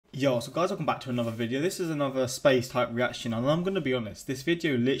Yo, so guys, welcome back to another video. This is another space type reaction, and I'm going to be honest, this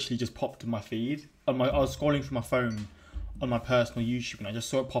video literally just popped in my feed. I was scrolling through my phone on my personal YouTube and I just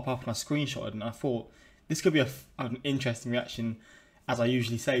saw it pop up and I screenshotted it, and I thought this could be an interesting reaction, as I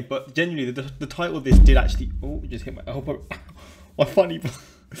usually say. But genuinely, the title of this did actually... Oh, it just hit my elbow. My funny...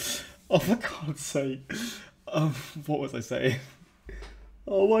 Oh, for God's sake. What was I saying?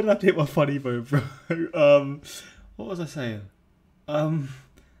 Oh, why did I have to hit my funny bone, bro? What was I saying?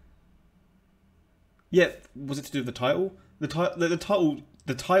 Yeah, was it to do with the title? The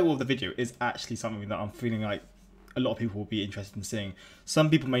title of the video is actually something that I'm feeling like a lot of people will be interested in seeing. Some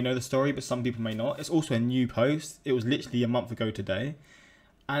people may know the story, but some people may not. It's also a new post. It was literally a month ago today.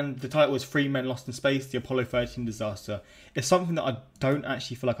 And the title was 3 Men Lost in Space, the Apollo 13 Disaster. It's something that I don't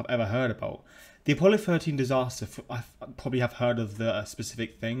actually feel like I've ever heard about. The Apollo 13 disaster, I probably have heard of the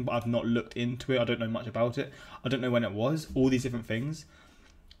specific thing, but I've not looked into it. I don't know much about it. I don't know when it was, all these different things.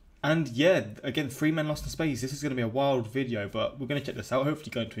 And yeah, again, 3 Men Lost in Space. This is going to be a wild video, but we're going to check this out.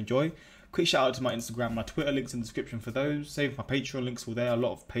 Hopefully you're going to enjoy. Quick shout out to my Instagram, my Twitter links in the description for those. Save my Patreon links for there. A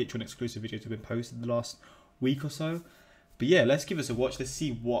lot of Patreon exclusive videos have been posted the last week or so. But yeah, let's give this a watch. Let's see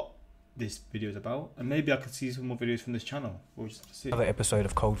what this video is about. And maybe I could see some more videos from this channel. We'll just have to see. Another episode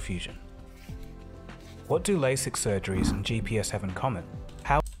of Cold Fusion. What do LASIK surgeries and GPS have in common?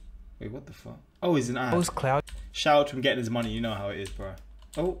 How... Wait, what the fuck? Oh, it's an ad. Was cloud... Shout out to him getting his money. You know how it is, bro.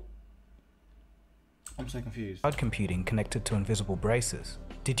 Oh. I'm so confused. Cloud computing connected to invisible braces.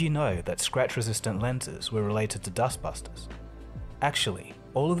 Did you know that scratch-resistant lenses were related to dustbusters? Actually,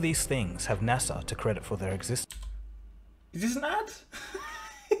 all of these things have NASA to credit for their existence. Is this an ad?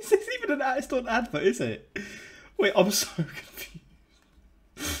 Is this even an ad? It's not an advert, is it? Wait, I'm so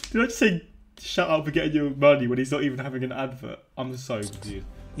confused. Did I just say shout out for getting your money when he's not even having an advert? I'm so confused.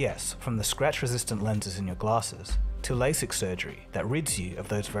 Yes, from the scratch-resistant lenses in your glasses to LASIK surgery that rids you of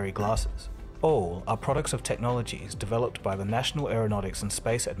those very glasses. All are products of technologies developed by the National Aeronautics and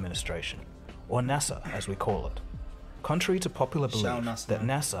Space Administration, or NASA as we call it. Contrary to popular belief that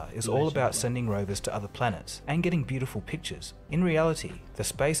NASA is all about sending rovers to other planets and getting beautiful pictures, in reality, the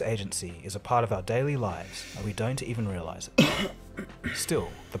space agency is a part of our daily lives and we don't even realize it. Still,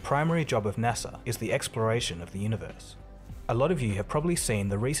 the primary job of NASA is the exploration of the universe. A lot of you have probably seen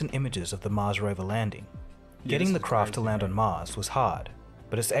the recent images of the Mars rover landing. Getting the craft to land on Mars was hard,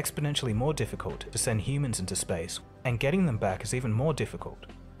 but it's exponentially more difficult to send humans into space, and getting them back is even more difficult.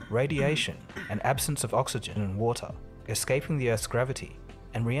 Radiation, an absence of oxygen and water, escaping the Earth's gravity,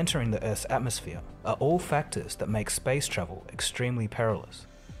 and re-entering the Earth's atmosphere are all factors that make space travel extremely perilous.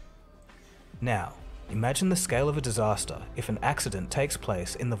 Now, imagine the scale of a disaster if an accident takes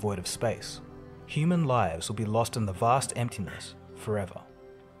place in the void of space. Human lives will be lost in the vast emptiness forever.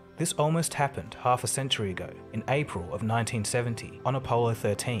 This almost happened half a century ago, in April of 1970, on Apollo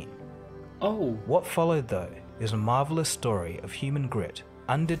 13. Oh. What followed though is a marvelous story of human grit,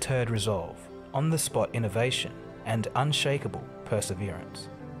 undeterred resolve, on-the-spot innovation, and unshakable perseverance.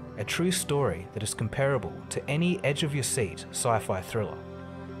 A true story that is comparable to any edge-of-your-seat sci-fi thriller.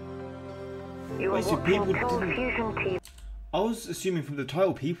 Wait, so people didn't... I was assuming from the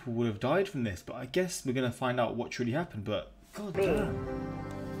title people would have died from this, but I guess we're going to find out what truly happened, but god damn.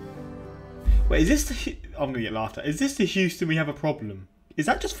 Wait, is this the... I'm going to get laughed at. Is this the Houston We Have a Problem? Is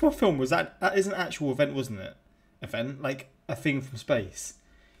that just for a film? Was that is an actual event, wasn't it? Event? Like a thing from space?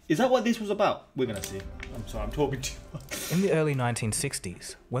 Is that what this was about? We're going to see. I'm sorry, I'm talking too much. In the early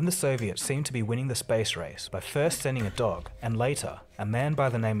 1960s, when the Soviets seemed to be winning the space race by first sending a dog and later a man by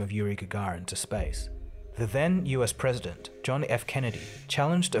the name of Yuri Gagarin to space, the then US President, John F. Kennedy,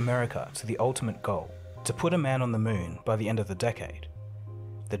 challenged America to the ultimate goal, to put a man on the moon by the end of the decade.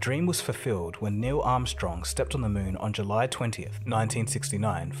 The dream was fulfilled when Neil Armstrong stepped on the moon on July 20th,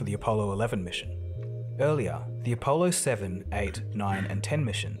 1969 for the Apollo 11 mission. Earlier, the Apollo 7, 8, 9 and 10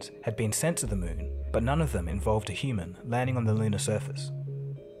 missions had been sent to the moon, but none of them involved a human landing on the lunar surface.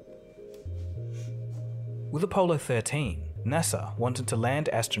 With Apollo 13, NASA wanted to land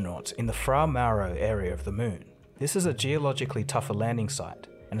astronauts in the Fra Mauro area of the moon. This is a geologically tougher landing site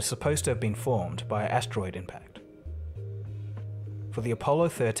and is supposed to have been formed by an asteroid impact. For the Apollo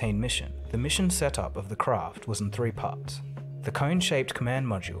 13 mission, the mission setup of the craft was in 3 parts. The cone-shaped command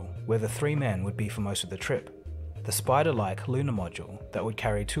module, where the 3 men would be for most of the trip. The spider-like lunar module that would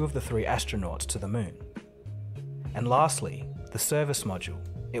carry 2 of the 3 astronauts to the moon. And lastly, the service module.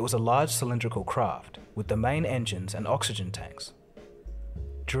 It was a large cylindrical craft with the main engines and oxygen tanks.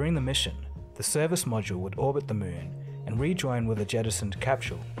 During the mission, the service module would orbit the moon and rejoin with a jettisoned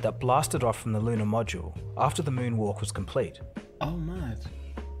capsule that blasted off from the lunar module after the moonwalk was complete. Oh, mad.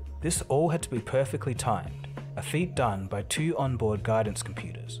 This all had to be perfectly timed, a feat done by 2 onboard guidance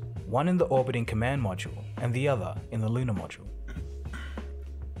computers, one in the orbiting command module and the other in the lunar module.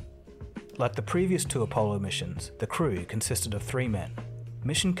 Like the previous 2 Apollo missions, the crew consisted of 3 men.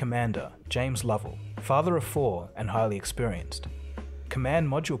 Mission Commander James Lovell, father of 4 and highly experienced. Command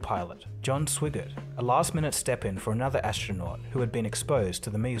Module Pilot John Swigert, a last-minute step-in for another astronaut who had been exposed to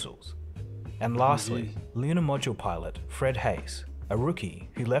the measles. And lastly, Lunar Module Pilot Fred Haise, a rookie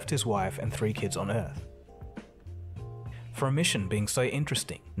who left his wife and 3 kids on Earth. For a mission being so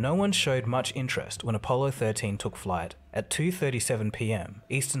interesting, no one showed much interest when Apollo 13 took flight at 2:37 PM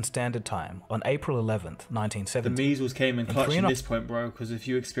Eastern Standard Time on April 11th, 1970. The measles came in clutch at this point, bro, because if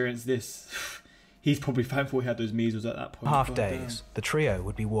you experience this, he's probably thankful he had those measles at that point. Half days, the trio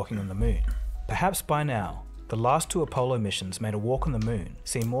would be walking on the moon. Perhaps by now, the last 2 Apollo missions made a walk on the moon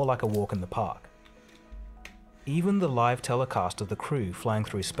seem more like a walk in the park. Even the live telecast of the crew flying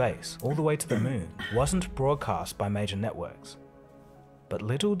through space all the way to the moon wasn't broadcast by major networks. But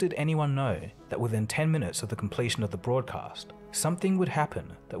little did anyone know that within 10 minutes of the completion of the broadcast, something would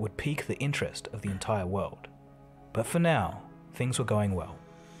happen that would pique the interest of the entire world. But for now, things were going well.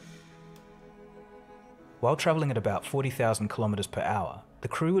 While travelling at about 40,000 kilometers per hour, the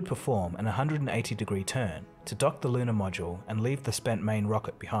crew would perform an 180-degree turn to dock the lunar module and leave the spent main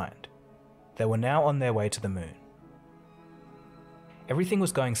rocket behind. They were now on their way to the moon. Everything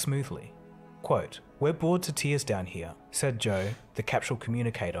was going smoothly. Quote, "We're bored to tears down here," said Joe, the capsule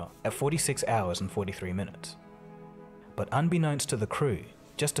communicator, at 46 hours and 43 minutes. But unbeknownst to the crew,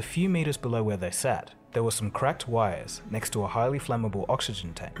 just a few meters below where they sat, there were some cracked wires next to a highly flammable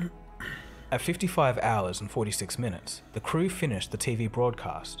oxygen tank. At 55 hours and 46 minutes, the crew finished the TV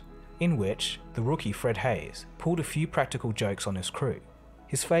broadcast, in which the rookie Fred Haise pulled a few practical jokes on his crew.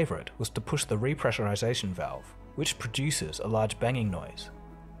 His favourite was to push the repressurization valve, which produces a large banging noise.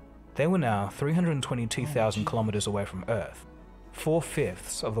 They were now 322,000 kilometers away from Earth,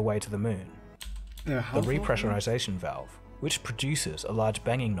 4/5 of the way to the moon. The repressurization valve, which produces a large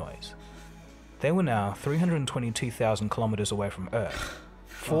banging noise. They were now 322,000 kilometers away from Earth,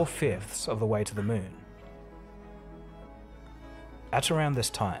 4/5 of the way to the moon. At around this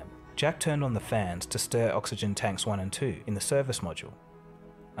time, Jack turned on the fans to stir oxygen tanks 1 and 2 in the service module.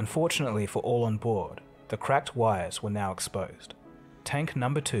 Unfortunately for all on board, the cracked wires were now exposed. Tank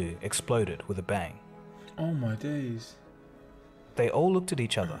number 2 exploded with a bang. Oh my days. They all looked at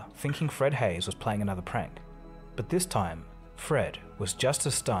each other, thinking Fred Haise was playing another prank. But this time, Fred was just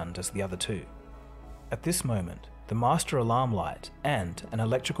as stunned as the other 2. At this moment, the master alarm light and an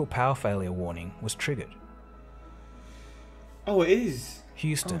electrical power failure warning was triggered. Oh, it is?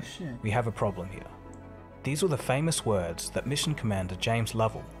 Houston, we have a problem here. These were the famous words that Mission Commander James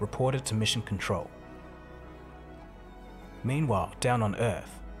Lovell reported to Mission Control. Meanwhile, down on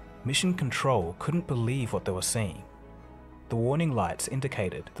Earth, Mission Control couldn't believe what they were seeing. The warning lights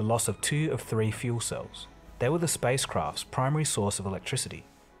indicated the loss of 2 of 3 fuel cells. They were the spacecraft's primary source of electricity.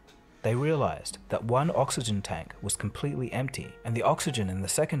 They realized that one oxygen tank was completely empty and the oxygen in the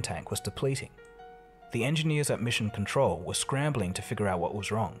second tank was depleting. The engineers at Mission Control were scrambling to figure out what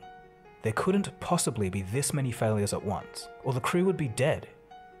was wrong. There couldn't possibly be this many failures at once, or the crew would be dead.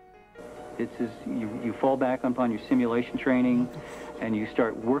 It's as you fall back upon your simulation training and you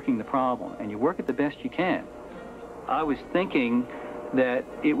start working the problem and you work it the best you can. I was thinking that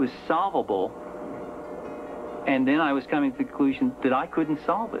it was solvable, and then I was coming to the conclusion that I couldn't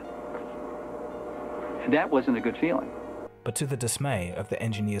solve it. That wasn't a good feeling. But to the dismay of the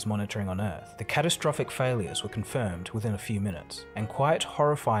engineers monitoring on Earth, the catastrophic failures were confirmed within a few minutes, and quite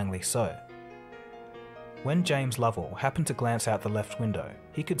horrifyingly so. When James Lovell happened to glance out the left window,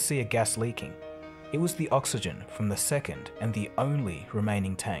 he could see a gas leaking. It was the oxygen from the second and the only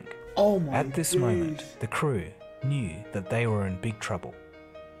remaining tank. Oh my At this moment, the crew knew that they were in big trouble.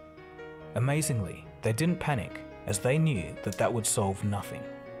 Amazingly, they didn't panic, as they knew that that would solve nothing.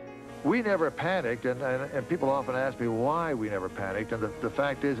 We never panicked, and people often ask me why we never panicked, and the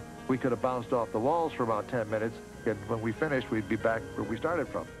fact is we could have bounced off the walls for about 10 minutes, and when we finished, we'd be back where we started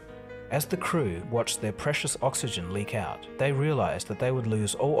from. As the crew watched their precious oxygen leak out, they realized that they would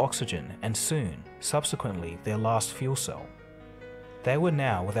lose all oxygen and soon, subsequently, their last fuel cell. They were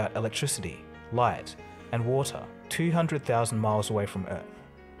now without electricity, light, and water 200,000 miles away from Earth,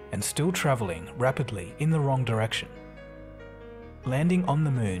 and still traveling rapidly in the wrong direction. Landing on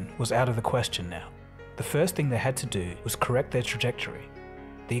the moon was out of the question now. The first thing they had to do was correct their trajectory.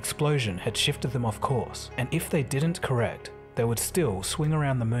 The explosion had shifted them off course, and if they didn't correct, they would still swing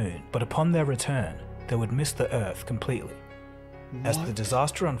around the moon, but upon their return, they would miss the Earth completely. As the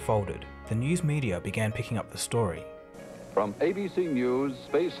disaster unfolded, the news media began picking up the story. From ABC News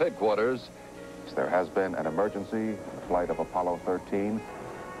Space Headquarters, there has been an emergency on the flight of Apollo 13.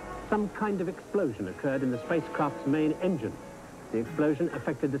 some kind of explosion occurred in the spacecraft's main engine. The explosion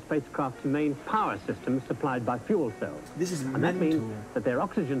affected the spacecraft's main power system supplied by fuel cells. This is and that means that their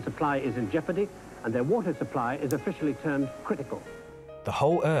oxygen supply is in jeopardy and their water supply is officially termed critical. The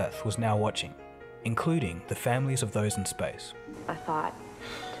whole Earth was now watching, including the families of those in space. I thought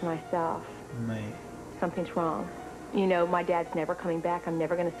to myself, Mate. something's wrong. You know, my dad's never coming back. I'm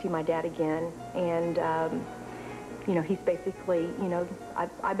never going to see my dad again. And, you know, he's basically, you know,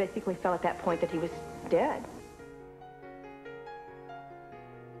 I basically felt at that point that he was dead.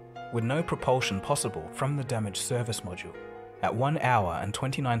 With no propulsion possible from the damaged service module, at 1 hour and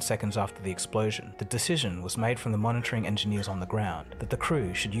 29 seconds after the explosion, the decision was made from the monitoring engineers on the ground that the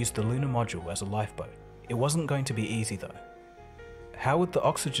crew should use the lunar module as a lifeboat. It wasn't going to be easy though. How would the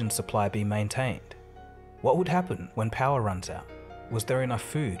oxygen supply be maintained? What would happen when power runs out? Was there enough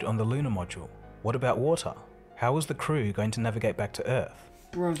food on the lunar module? What about water? How was the crew going to navigate back to Earth?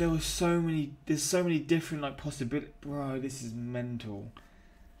 Bro, there's so many different like possibilities. Bro, this is mental.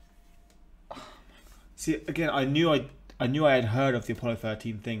 Oh my God. See, again, I knew I had heard of the Apollo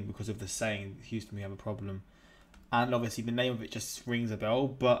 13 thing because of the saying, Houston, we have a problem. And obviously the name of it just rings a bell,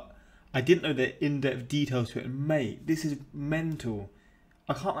 but I didn't know the in-depth details to it. And mate, this is mental.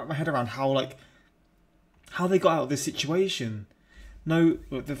 I can't wrap my head around how they got out of this situation. No,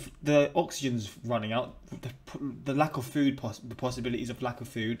 the oxygen's running out, the lack of food, the possibilities of lack of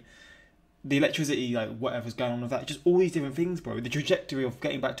food, the electricity, like whatever's going on with that, just all these different things, bro. The trajectory of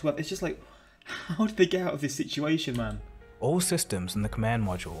getting back to Earth, it's just like, how did they get out of this situation, man? All systems in the command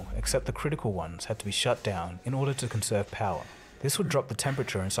module, except the critical ones, had to be shut down in order to conserve power. This would drop the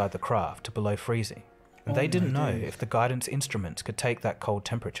temperature inside the craft to below freezing, and they didn't know if the guidance instruments could take that cold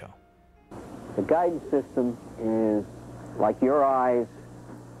temperature. The guidance system is like your eyes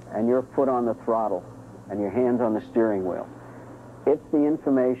and your foot on the throttle and your hands on the steering wheel. It's the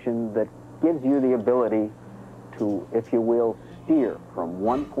information that gives you the ability to, if you will, steer from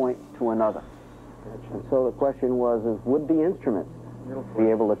one point to another. And so the question was, would the instruments be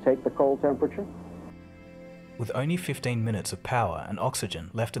able to take the cold temperature? With only 15 minutes of power and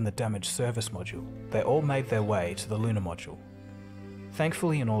oxygen left in the damaged service module, they all made their way to the lunar module.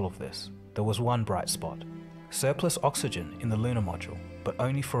 Thankfully in all of this, there was one bright spot. Surplus oxygen in the lunar module, but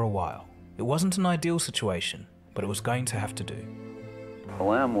only for a while. It wasn't an ideal situation, but it was going to have to do.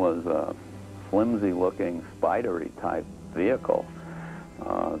 LM was a flimsy-looking, spidery-type vehicle.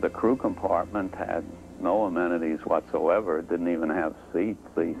 The crew compartment had no amenities whatsoever. It didn't even have seats.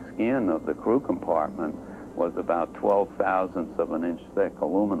 The skin of the crew compartment was about 12/1000ths of an inch thick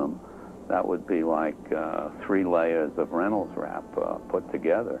aluminum. That would be like 3 layers of Reynolds wrap put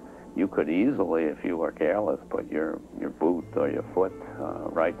together. You could easily, if you were careless, put your boot or your foot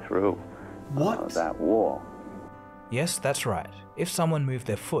right through that wall. Yes, that's right. If someone moved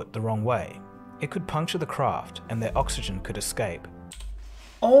their foot the wrong way, it could puncture the craft and their oxygen could escape.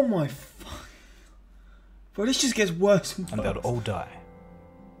 Oh my fuck. Bro, this just gets worse and worse. And they'd all die.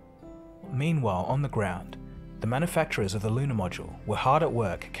 Meanwhile, on the ground, the manufacturers of the lunar module were hard at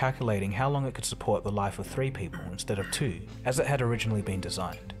work calculating how long it could support the life of 3 people instead of 2, as it had originally been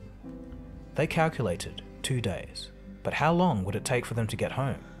designed. They calculated 2 days, but how long would it take for them to get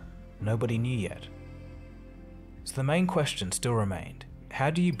home? Nobody knew yet. So the main question still remained, how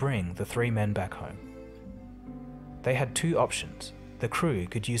do you bring the 3 men back home? They had 2 options. The crew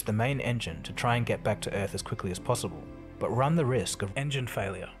could use the main engine to try and get back to Earth as quickly as possible, but run the risk of engine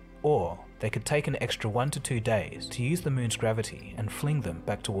failure. Or they could take an extra 1 to 2 days to use the moon's gravity and fling them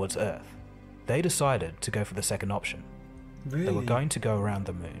back towards Earth. They decided to go for the second option. Really? They were going to go around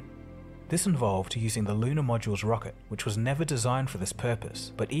the moon. This involved using the lunar module's rocket, which was never designed for this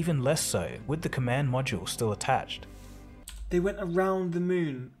purpose, but even less so with the command module still attached. They went around the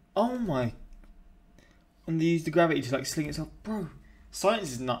moon. Oh my. And they used the gravity to like sling itself. Bro,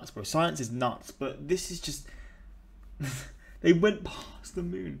 science is nuts, bro. Science is nuts. But this is just... They went past the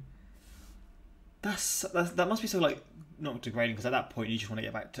moon. That must be so like, not degrading, because at that point you just want to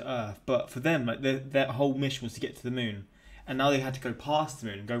get back to Earth. But for them, like their whole mission was to get to the moon. And now they had to go past the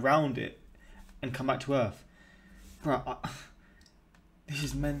moon, go round it, and come back to Earth. Bro, this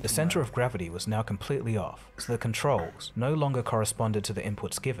is mental. The centre of gravity was now completely off, so the controls no longer corresponded to the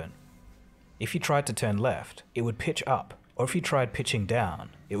inputs given. If you tried to turn left, it would pitch up, or if you tried pitching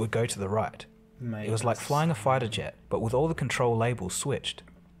down, it would go to the right. Mate, it was like flying a fighter jet, but with all the control labels switched.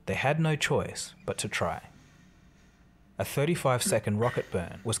 They had no choice but to try. A 35-second rocket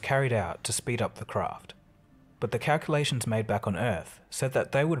burn was carried out to speed up the craft. But the calculations made back on Earth said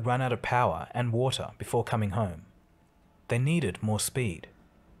that they would run out of power and water before coming home. They needed more speed.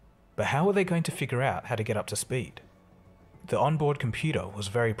 But how were they going to figure out how to get up to speed? the onboard computer was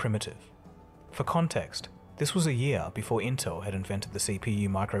very primitive. For context, this was a year before Intel had invented the CPU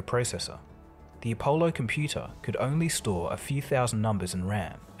microprocessor. The Apollo computer could only store a few thousand numbers in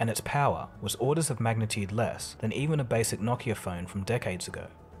RAM, and its power was orders of magnitude less than even a basic Nokia phone from decades ago.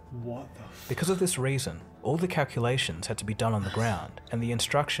 What the f- Because of this reason, all the calculations had to be done on the ground, and the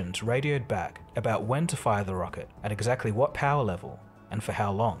instructions radioed back about when to fire the rocket, at exactly what power level, and for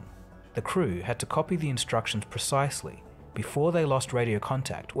how long. The crew had to copy the instructions precisely before they lost radio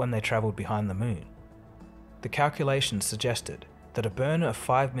contact when they travelled behind the moon. The calculations suggested that a burn of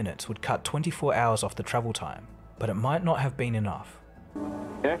 5 minutes would cut 24 hours off the travel time, but it might not have been enough.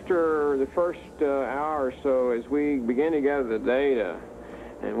 After the first hour or so, as we began to gather the data,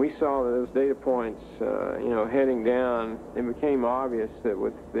 and we saw those data points, heading down, it became obvious that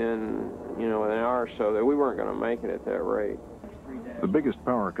within, an hour or so that we weren't going to make it at that rate. The biggest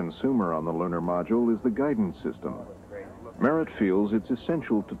power consumer on the lunar module is the guidance system. Merritt feels it's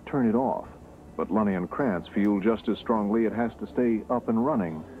essential to turn it off, but Lunny and Krantz feel just as strongly it has to stay up and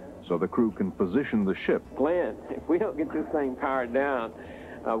running so the crew can position the ship. Glenn, if we don't get this thing powered down,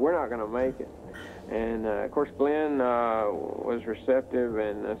 we're not going to make it. And, of course, Glenn was receptive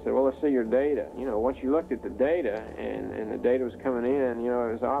and said, well, let's see your data. Once you looked at the data and the data was coming in, it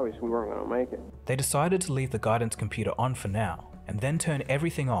was obvious we weren't going to make it. They decided to leave the guidance computer on for now, and then turn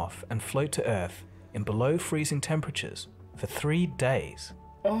everything off and float to Earth in below freezing temperatures for 3 days.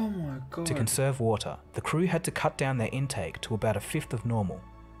 Oh my god. To conserve water, the crew had to cut down their intake to about 1/5 of normal.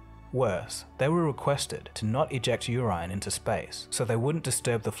 Worse, they were requested to not eject urine into space so they wouldn't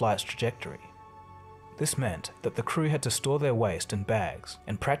disturb the flight's trajectory. This meant that the crew had to store their waste in bags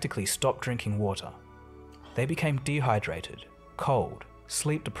and practically stop drinking water. They became dehydrated, cold,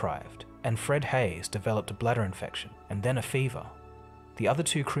 sleep deprived, and Fred Hayes developed a bladder infection and then a fever. The other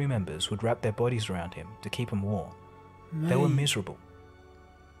 2 crew members would wrap their bodies around him to keep him warm. They were miserable.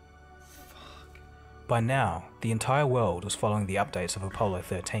 By now, the entire world was following the updates of Apollo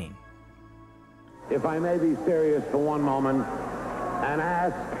 13. If I may be serious for one moment and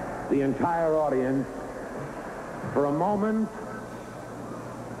ask the entire audience for a moment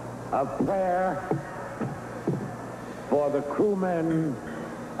of prayer for the crewmen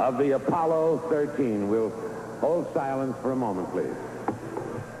of the Apollo 13. We'll hold silence for a moment, please.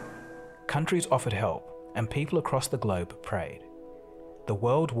 Countries offered help, and people across the globe prayed. The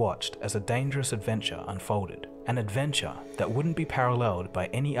world watched as a dangerous adventure unfolded, an adventure that wouldn't be paralleled by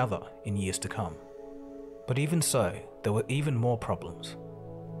any other in years to come. But even so, there were even more problems.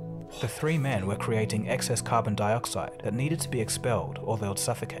 The 3 men were creating excess carbon dioxide that needed to be expelled or they would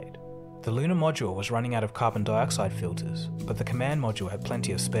suffocate. The lunar module was running out of carbon dioxide filters, but the command module had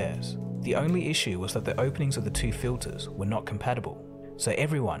plenty of spares. The only issue was that the openings of the 2 filters were not compatible, so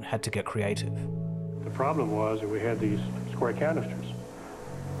everyone had to get creative. The problem was that we had these square canisters,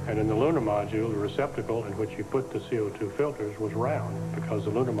 and in the lunar module, the receptacle in which you put the CO2 filters was round, because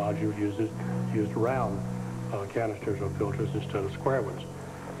the lunar module used round canisters or filters instead of square ones.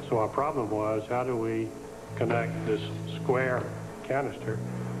 So our problem was, how do we connect this square canister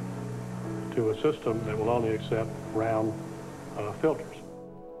to a system that will only accept round filters?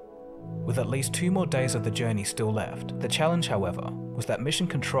 With at least 2 more days of the journey still left, the challenge, however, was that Mission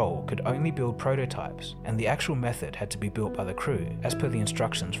Control could only build prototypes, and the actual method had to be built by the crew as per the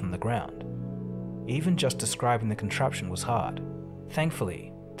instructions from the ground. Even just describing the contraption was hard.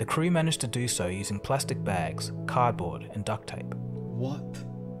 Thankfully, the crew managed to do so using plastic bags, cardboard, and duct tape. What?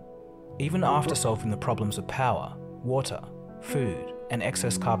 Even after solving the problems of power, water, food, and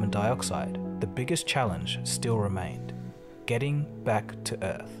excess carbon dioxide, the biggest challenge still remained: getting back to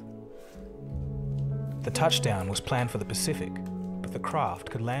Earth. The touchdown was planned for the Pacific, but the craft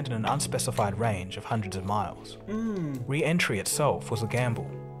could land in an unspecified range of hundreds of miles. Re-entry itself was a gamble.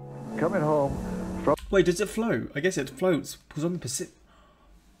 Coming home from... Wait, does it float? I guess it floats because on the Pacific...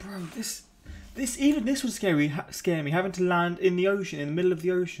 Bro, this would scare me, having to land in the ocean, in the middle of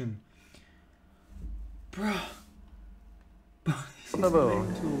the ocean. Bro. On the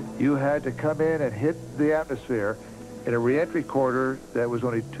moon, you had to come in and hit the atmosphere in a re-entry corridor that was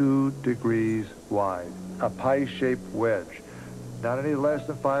only 2 degrees wide, a pie-shaped wedge. Not any less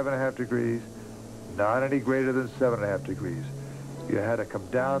than 5.5 degrees, not any greater than 7.5 degrees. You had to come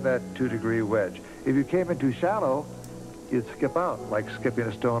down that 2-degree wedge. If you came in too shallow, you'd skip out, like skipping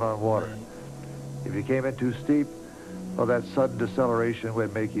a stone on water. If you came in too steep, well, that sudden deceleration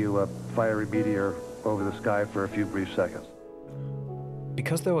would make you a fiery meteor over the sky for a few brief seconds.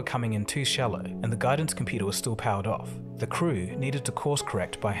 Because they were coming in too shallow and the guidance computer was still powered off, the crew needed to course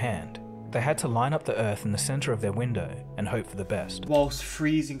correct by hand, They had to line up the Earth in the center of their window and hope for the best. Whilst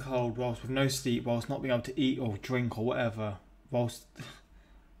freezing cold, whilst with no sleep, whilst not being able to eat or drink or whatever, whilst...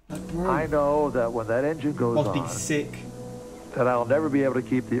 I know that when that engine goes whilst on, being sick, that I'll never be able to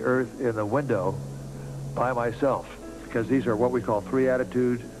keep the Earth in the window by myself, because these are what we call three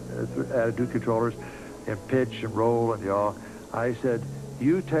attitude controllers in pitch and roll and yaw. I said,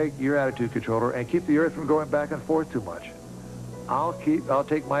 you take your attitude controller and keep the Earth from going back and forth too much. I'll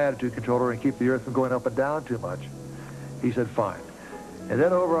take my attitude controller and keep the Earth from going up and down too much. He said, fine. And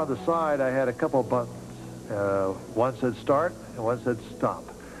then over on the side, I had a couple buttons. One said start and one said stop.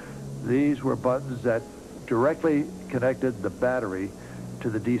 These were buttons that directly connected the battery to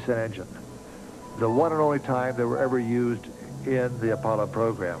the descent engine. The one and only time they were ever used in the Apollo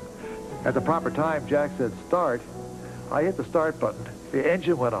program. At the proper time, Jack said start. I hit the start button. The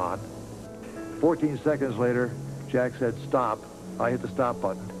engine went on. 14 seconds later, Jack said stop. I hit the stop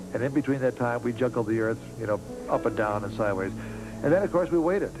button. And in between that time, we juggled the Earth, you know, up and down and sideways. And then, of course, we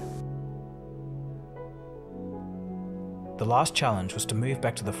waited. The last challenge was to move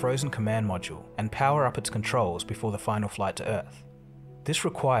back to the frozen command module and power up its controls before the final flight to Earth. This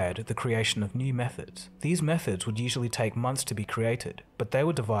required the creation of new methods. These methods would usually take months to be created, but they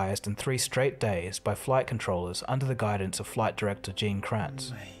were devised in 3 straight days by flight controllers under the guidance of Flight Director Gene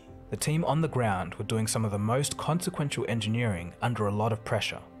Kranz. The team on the ground were doing some of the most consequential engineering under a lot of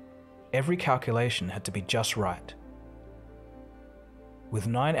pressure. Every calculation had to be just right. With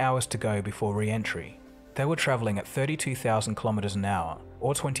 9 hours to go before re-entry, they were travelling at 32,000 kilometers an hour,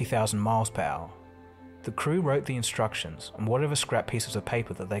 or 20,000 miles per hour. The crew wrote the instructions on whatever scrap pieces of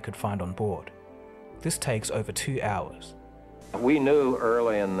paper that they could find on board. This takes over 2 hours. We knew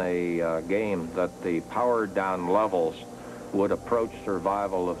early in the game that the powered down levels would approach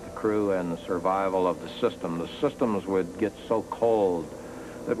survival of the crew and the survival of the system. The systems would get so cold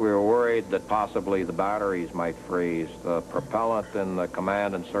that we were worried that possibly the batteries might freeze. The propellant in the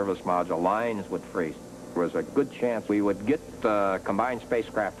command and service module lines would freeze. There was a good chance we would get the combined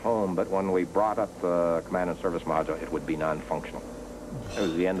spacecraft home, but when we brought up the command and service module, it would be non-functional. It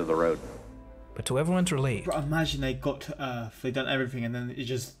was the end of the road. But to everyone's relief... Bro, imagine they got to Earth, they'd done everything, and then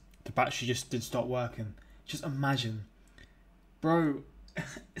the battery just did stop working. Just imagine. Bro,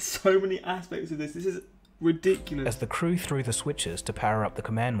 so many aspects of this. This is ridiculous. As the crew threw the switches to power up the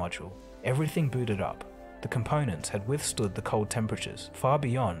command module, everything booted up. The components had withstood the cold temperatures far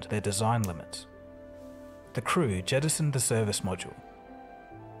beyond their design limits. The crew jettisoned the service module.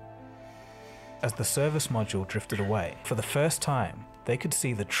 As the service module drifted away, for the first time, they could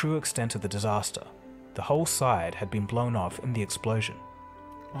see the true extent of the disaster. The whole side had been blown off in the explosion.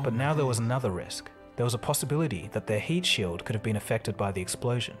 But now there was another risk. There was a possibility that their heat shield could have been affected by the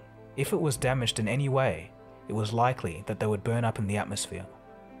explosion. If it was damaged in any way, it was likely that they would burn up in the atmosphere.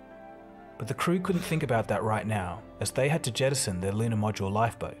 But the crew couldn't think about that right now, as they had to jettison their lunar module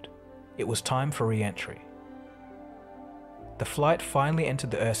lifeboat. It was time for re-entry. The flight finally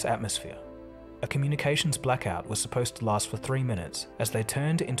entered the Earth's atmosphere. A communications blackout was supposed to last for 3 minutes as they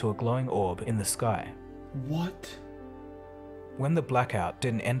turned into a glowing orb in the sky. What? When the blackout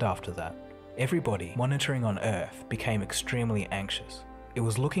didn't end after that, everybody monitoring on Earth became extremely anxious. It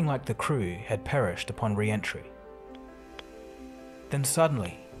was looking like the crew had perished upon re-entry. Then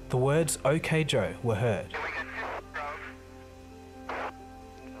suddenly, the words "OK Joe" were heard.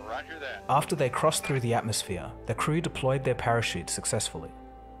 After they crossed through the atmosphere, the crew deployed their parachutes successfully.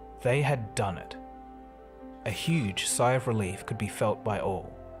 They had done it. A huge sigh of relief could be felt by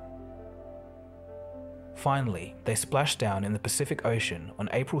all. Finally, they splashed down in the Pacific Ocean on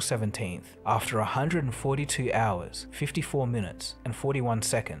April 17th after 142 hours, 54 minutes, and 41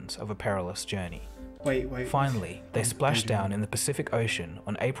 seconds of a perilous journey. Finally, they splashed down in the Pacific Ocean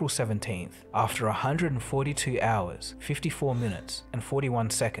on April 17th after 142 hours, 54 minutes, and 41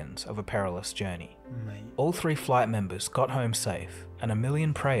 seconds of a perilous journey. All 3 flight members got home safe, and 1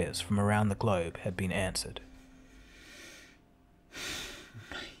 million prayers from around the globe had been answered.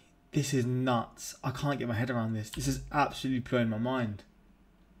 This is nuts. I can't get my head around this. This is absolutely blowing my mind.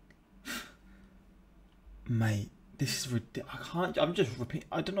 Mate, this is ridiculous.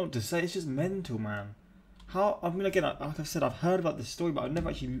 I don't know what to say. It's just mental, man. How, I mean, again, like I said, I've heard about this story, but I've never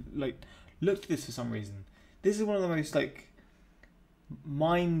actually, looked at this for some reason. This is one of the most,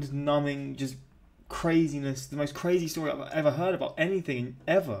 mind-numbing, just craziness, the most crazy story I've ever heard about anything,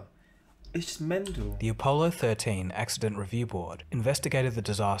 ever. It's just mental. The Apollo 13 Accident Review Board investigated the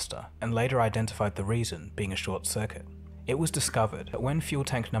disaster and later identified the reason being a short circuit. It was discovered that when fuel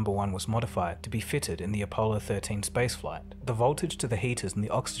tank number 1 was modified to be fitted in the Apollo 13 spaceflight, the voltage to the heaters in the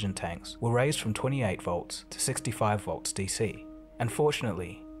oxygen tanks were raised from 28 volts to 65 volts DC.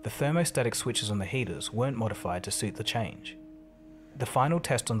 Unfortunately, The thermostatic switches on the heaters weren't modified to suit the change. The final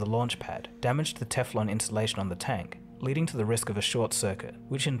test on the launch pad damaged the Teflon insulation on the tank, leading to the risk of a short circuit,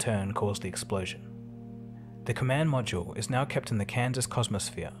 which in turn caused the explosion. The command module is now kept in the Kansas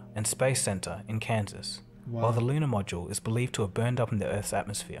Cosmosphere and Space Center in Kansas, while the lunar module is believed to have burned up in the Earth's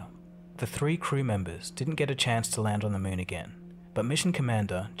atmosphere. The 3 crew members didn't get a chance to land on the moon again, but mission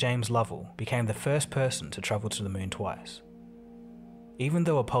commander James Lovell became the first person to travel to the moon twice. Even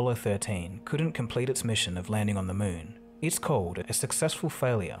though Apollo 13 couldn't complete its mission of landing on the moon, it's called a successful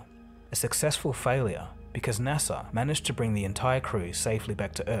failure. A successful failure because NASA managed to bring the entire crew safely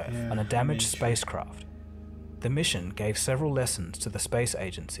back to Earth on a damaged spacecraft. The mission gave several lessons to the space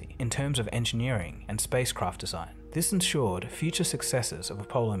agency in terms of engineering and spacecraft design. This ensured future successes of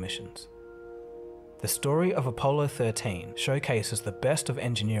Apollo missions. The story of Apollo 13 showcases the best of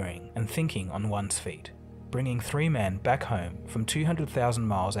engineering and thinking on one's feet. Bringing 3 men back home from 200,000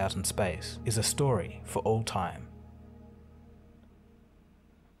 miles out in space is a story for all time.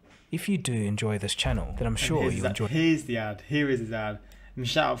 If you do enjoy this channel, then I'm sure you enjoy. Here's the ad. Here is his ad. And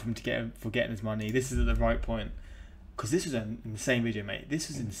shout out for him for getting his money. This is at the right point, because this was an insane video, mate. This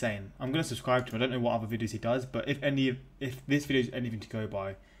was insane. I'm gonna subscribe to him. I don't know what other videos he does, but if this video is anything to go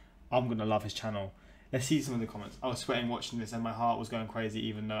by, I'm gonna love his channel. Let's see some of the comments. I was sweating watching this, and my heart was going crazy,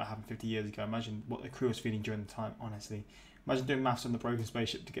 even though it happened 50 years ago. Imagine what the crew was feeling during the time. Honestly, imagine doing maths on the broken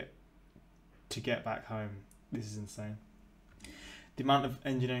spaceship to get back home. This is insane. The amount of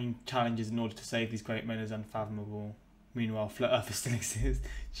engineering challenges in order to save these great men is unfathomable. Meanwhile, flat earthers still exist.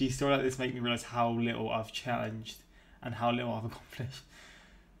 Gee, story like this make me realise how little I've challenged and how little I've accomplished.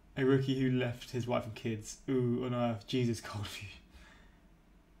 A rookie who left his wife and kids. Ooh, on Earth. Jesus, cold view.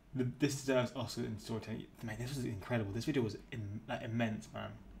 This deserves Oscar in storytelling. Man, this was incredible. This video was immense,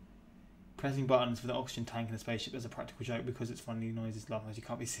 man. Pressing buttons for the oxygen tank in a spaceship is a practical joke because it's funny noises, laugh, you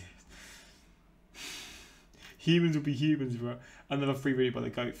can't be serious. Humans will be humans, bro. Another free video by the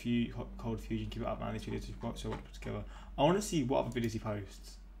Goat Cold Fusion. Keep it up, man. These videos are so well put together. I want to see what other videos he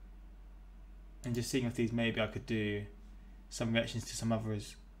posts, and just seeing if these maybe I could do some reactions to some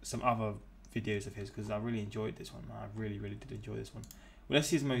other videos of his, because I really enjoyed this one. I really did enjoy this one. Well, let's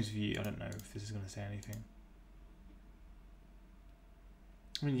see his most view. I don't know if this is going to say anything.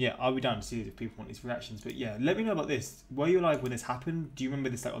 I mean, yeah, I'll be down to see if people want these reactions. But yeah, let me know about this. Were you alive when this happened? Do you remember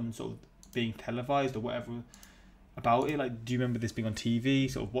this like on sort of being televised or whatever about it? Like, do you remember this being on TV,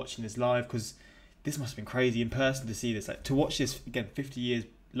 sort of watching this live? Because this must have been crazy in person to see this. Like, to watch this again 50 years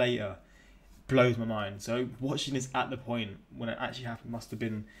later blows my mind. So watching this at the point when it actually happened must have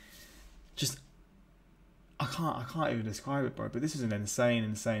been just, I can't even describe it, bro. But this is an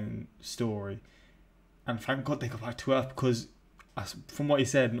insane story, and thank God they got back to Earth, because from what he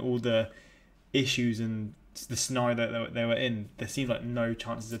said and all the issues and the scenario that they were in, there seemed like no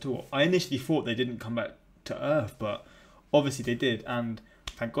chances at all. I initially thought they didn't come back to Earth, but obviously they did, and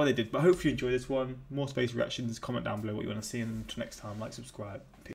thank God they did. But hopefully you enjoy this one. More space reactions. Comment down below what you want to see, and until next time, like, subscribe. Peace.